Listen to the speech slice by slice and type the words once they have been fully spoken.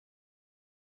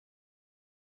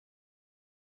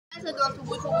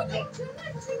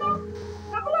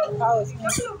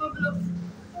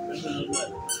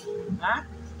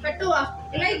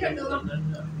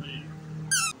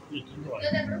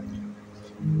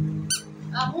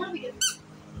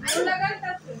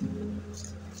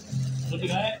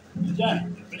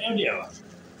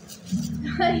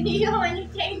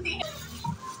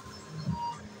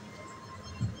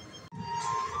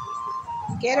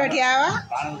केर वठी आया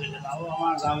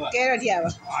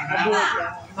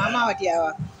मामा वठी आया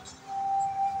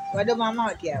वॾो मामा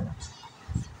वठी आया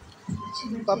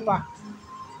पप्पा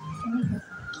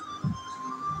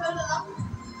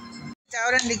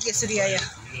चावरन दी केसरी आया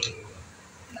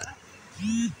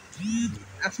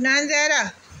अफनान ज़हरा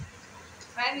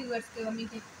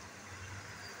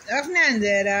अफनान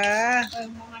ज़हरा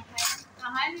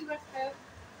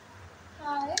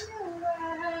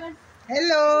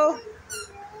हेलो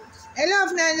हेलो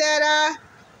अफनान ज़हरा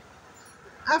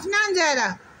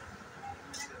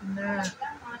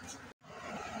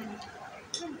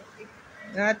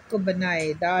रात को बनाए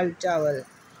दाल चावल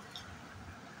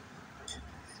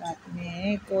साथ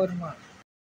में कोरमा।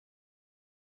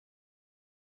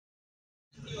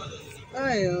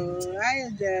 आयो आयो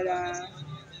ज़हरा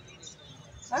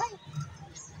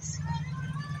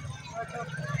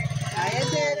आयो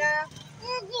ज़हरा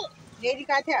डेडी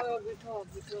काथे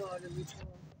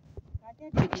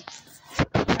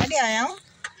काथे आया हूँ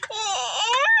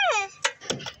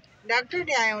डॉक्टर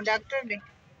ने आया हूँ डॉक्टर ने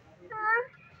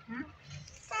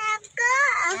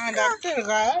हाँ डॉक्टर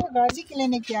गाजी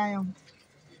क्लिनिक के आया हूँ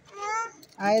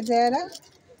आए ज़हरा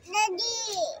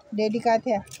डेडी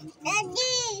काथे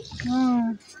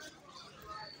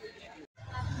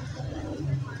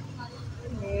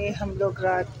ये हम लोग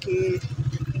रात के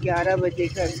 11 बजे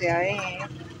घर से आए हैं।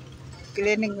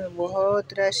 क्लिनिक में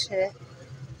बहुत रश है।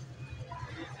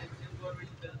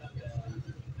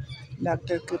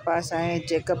 डॉक्टर के पास आए हैं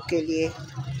चेकअप के लिए।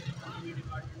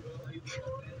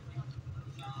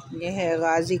 ये है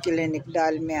गाजी क्लिनिक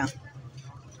डालमिया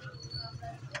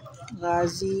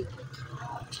गाजी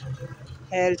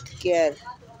हेल्थ केयर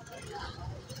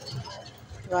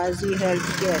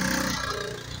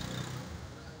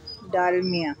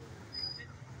डालमिया।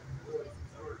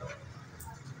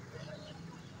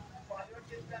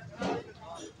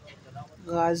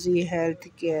 गाजी हेल्थ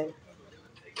केयर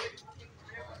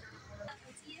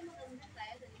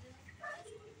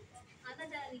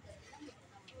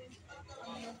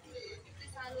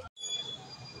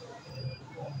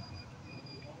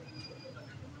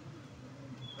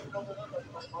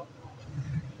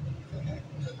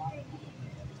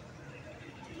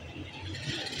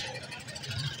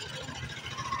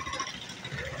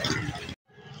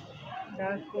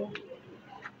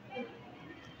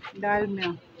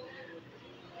डालमिया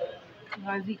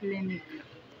गाजी क्लिनिक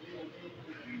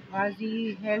गाजी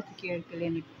हेल्थ केयर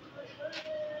क्लिनिक।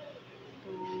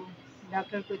 तो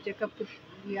डॉक्टर को चेकअप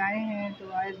भी आए हैं। तो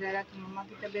आज ज़हरा की मम्मा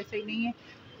की तबीयत सही नहीं है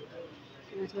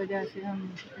तो इस वजह से हम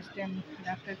इस टाइम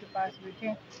डॉक्टर के पास बैठे।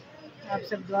 आप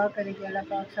सब दुआ करें कि अल्लाह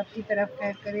पाक सबकी तरफ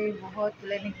खैर करे। बहुत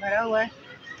क्लिनिक भरा हुआ है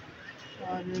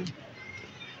और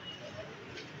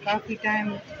काफ़ी टाइम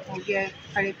हो गया है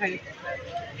खड़े खड़े।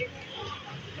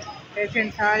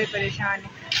 पेशेंट सारे परेशान हैं।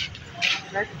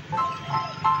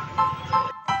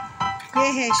 ये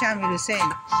है शामिर हुसैन।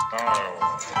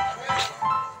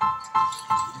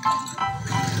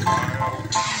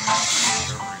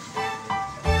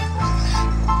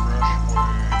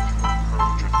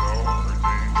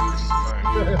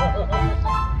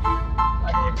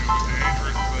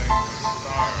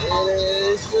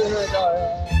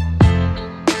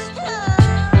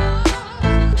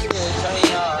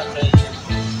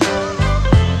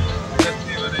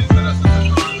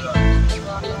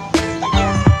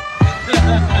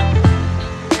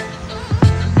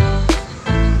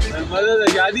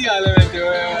 गाड़ी आले में जो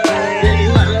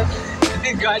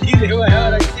गाड़ी ले आया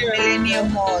रखी है मिलेनियम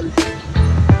मॉल।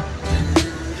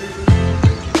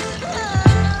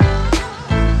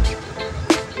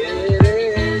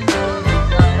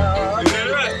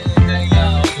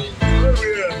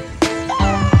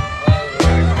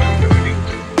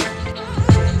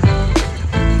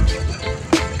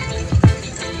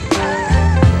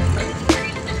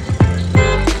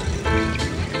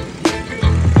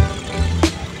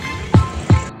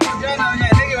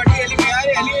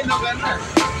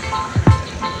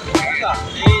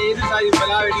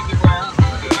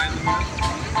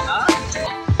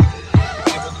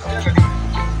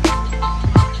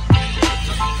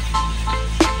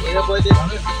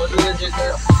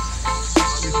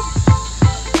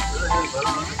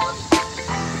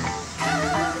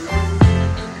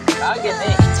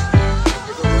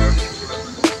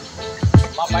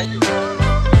 होने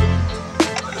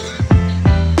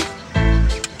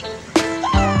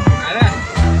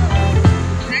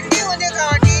का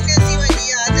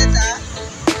आदत है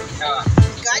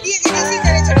गाड़ी की किसी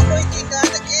करे छोड़ो कोई चिंता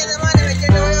तो के जमाने में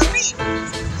चलो अम्मी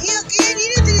ये के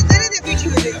धीरे धीरे तरह दे पीछे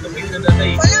हो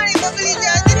जाएगी फलाने बगली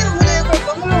जाती ना मुझे को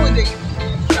बंगलो हो जाएगी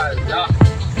इंशाल्लाह।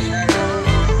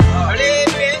 अरे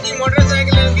मेरी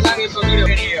मोटरसाइकिल की लागे पकड़ी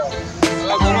है और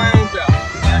घुमाऊं क्या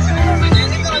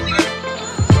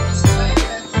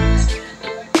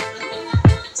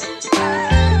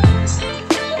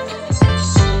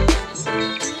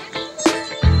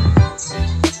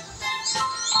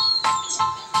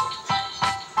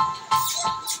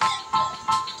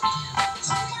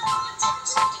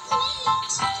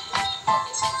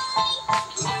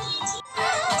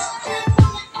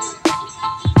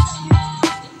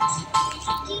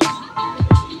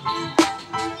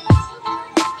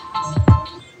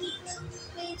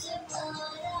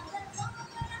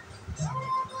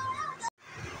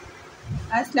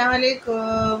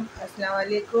अस्सलाम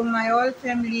वालेकुम my all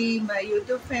family, my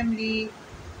YouTube family.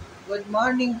 Good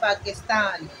morning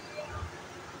Pakistan.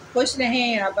 खुश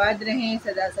रहें, आबाद रहें,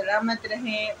 सदा सलामत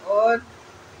रहें। और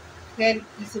खैर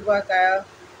की सुबह का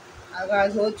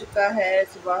आगाज़ हो चुका है,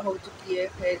 सुबह हो चुकी है।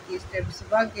 खैर की इस टाइम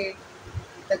सुबह के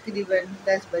तकरीबन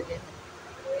 10 बजे हैं।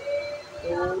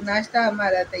 तो नाश्ता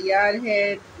हमारा तैयार है।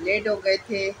 लेट हो गए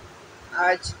थे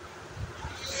आज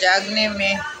जागने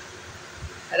में।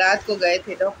 रात को गए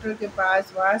थे डॉक्टर के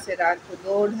पास, वहाँ से रात को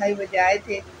 2-2:30 बजे आए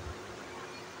थे।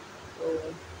 तो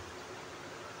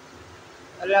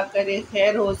अल्लाह करे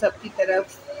खैर हो सबकी तरफ।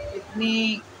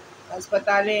 इतनी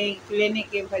अस्पतालें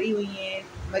क्लिनिकें भरी हुई हैं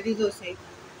मरीज़ों से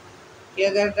कि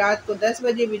अगर रात को 10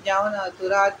 बजे भी जाओ ना तो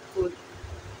रात को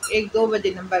 1-2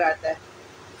 बजे नंबर आता है।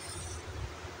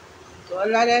 तो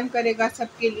अल्लाह रहम करेगा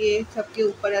सबके लिए, सबके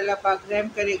ऊपर अल्लाह पाक रहम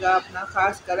करेगा, अपना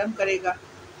ख़ास करम करेगा।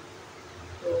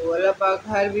 तो अल्लाह पाक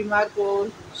हर बीमार को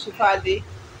शिफा दे,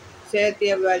 सेहत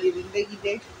वाली ज़िंदगी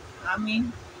दे, आमीन।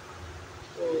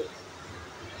 तो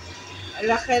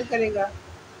अल्लाह खैर करेगा।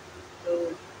 तो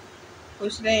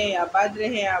खुश रहें, आबाद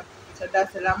रहें, आप सदा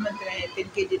सलामत रहें, दिन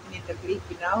के जितनी तकलीफ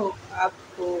भी ना हो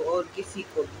आपको और किसी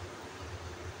को भी।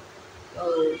 तो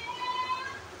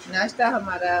नाश्ता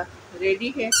हमारा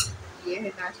रेडी है। ये है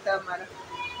नाश्ता हमारा,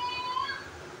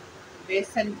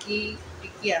 बेसन की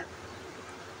टिक्कियाँ,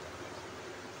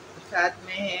 साथ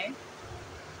में है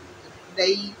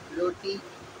दही रोटी।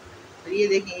 और ये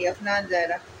देखें, ये अफनान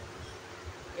ज़ारा,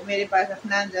 ये मेरे पास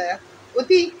अफनान ज़ारा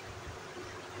उठी।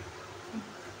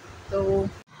 तो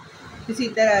इसी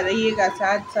तरह रहिएगा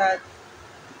साथ साथ,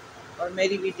 और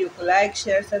मेरी वीडियो को लाइक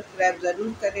शेयर सब्सक्राइब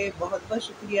ज़रूर करें। बहुत बहुत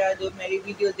शुक्रिया जो मेरी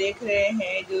वीडियो देख रहे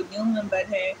हैं, जो न्यू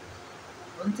मेंबर हैं,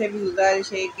 उनसे भी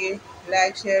गुजारिश है कि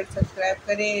लाइक शेयर सब्सक्राइब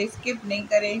करें, स्किप नहीं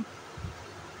करें,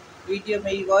 वीडियो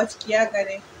मेरी वॉच किया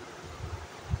करें।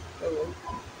 तो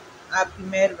आपकी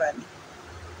मेहरबानी।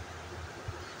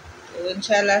 तो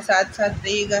इंशाल्लाह साथ साथ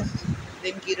रहिएगा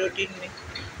दिन की रूटीन में।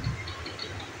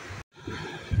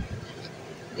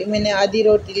 ये मैंने आधी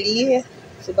रोटी ली है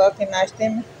सुबह के नाश्ते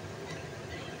में।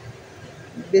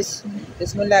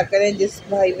 बिस्मिल्लाह करें, जिस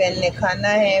भाई बहन ने खाना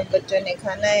है, बच्चों ने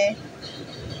खाना है।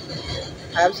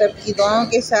 आप सबकी दुआओं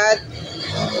के साथ,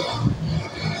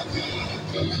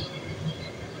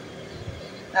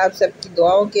 आप सबकी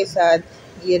दुआओं के साथ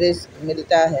ये रिज़्क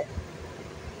मिलता है।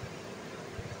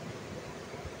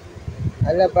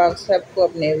 अल्लाह पाक सबको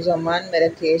अपने ज़मान में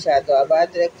रखे, शाद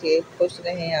आबाद रखे, खुश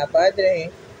रहें, आबाद रहें।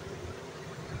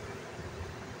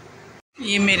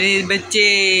 ये मेरे बच्चे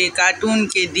कार्टून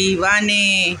के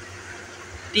दीवाने,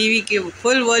 टीवी के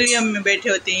फुल वॉल्यूम में बैठे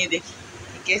होते हैं। ये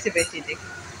देखिए कैसे बैठे, देखिए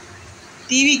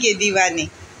टीवी के दीवाने।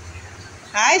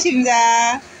 हाय शिमजा।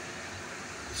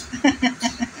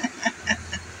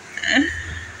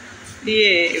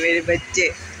 ये मेरे बच्चे,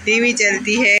 टीवी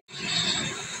चलती है।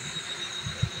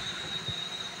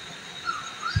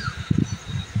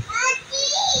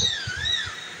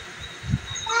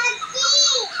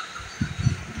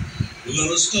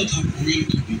 लरसता था कोयल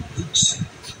की भूख से,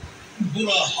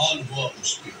 बुरा हाल हुआ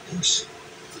उसके भूख से।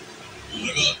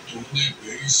 लगा तुमने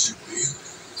गई से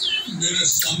मेरे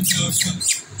सामने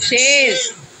शेर।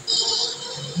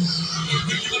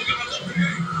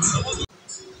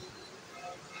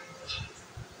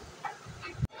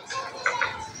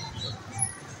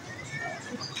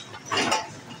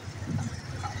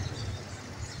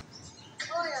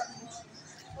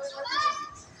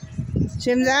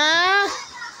 शिमजा,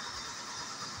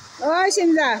 ओ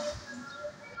शिमजा,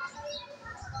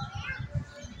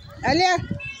 आलिया,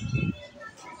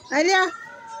 आलिया।